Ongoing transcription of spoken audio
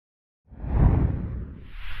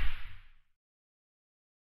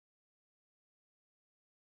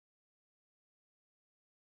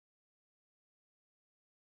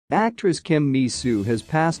Actress Kim Mi Soo has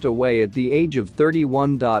passed away at the age of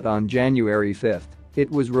 31. On January 5,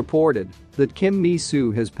 it was reported that Kim Mi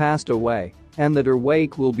Soo has passed away and that her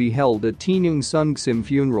wake will be held at Taenyung Sungsim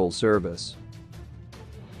funeral service.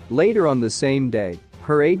 Later on the same day,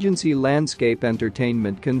 her agency Landscape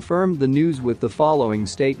Entertainment confirmed the news with the following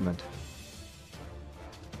statement.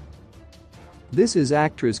 This is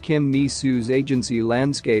actress Kim Mi Soo's agency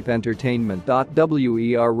Landscape Entertainment.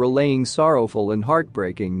 We are relaying sorrowful and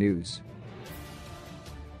heartbreaking news.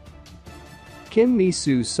 Kim Mi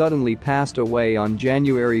Soo suddenly passed away on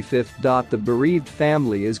January 5. The bereaved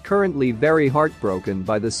family is currently very heartbroken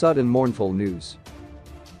by the sudden mournful news.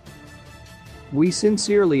 We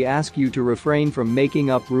sincerely ask you to refrain from making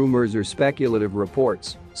up rumors or speculative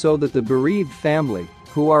reports so that the bereaved family,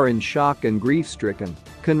 who are in shock and grief-stricken,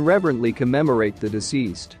 can reverently commemorate the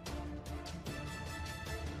deceased.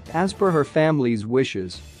 As per her family's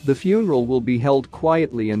wishes, the funeral will be held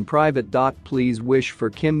quietly and private. Please wish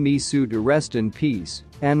for Kim Mi Soo to rest in peace,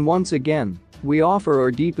 and once again, we offer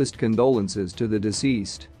our deepest condolences to the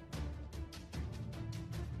deceased.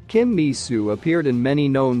 Kim Mi Soo appeared in many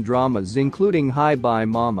known dramas including Hi Bye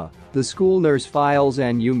Mama, The School Nurse Files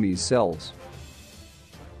and Yumi's Cells.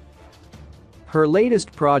 Her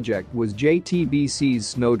latest project was JTBC's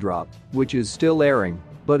Snowdrop, which is still airing,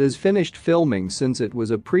 but has finished filming since it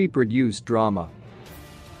was a pre-produced drama.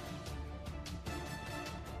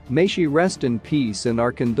 May she rest in peace, and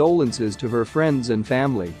our condolences to her friends and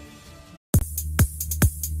family.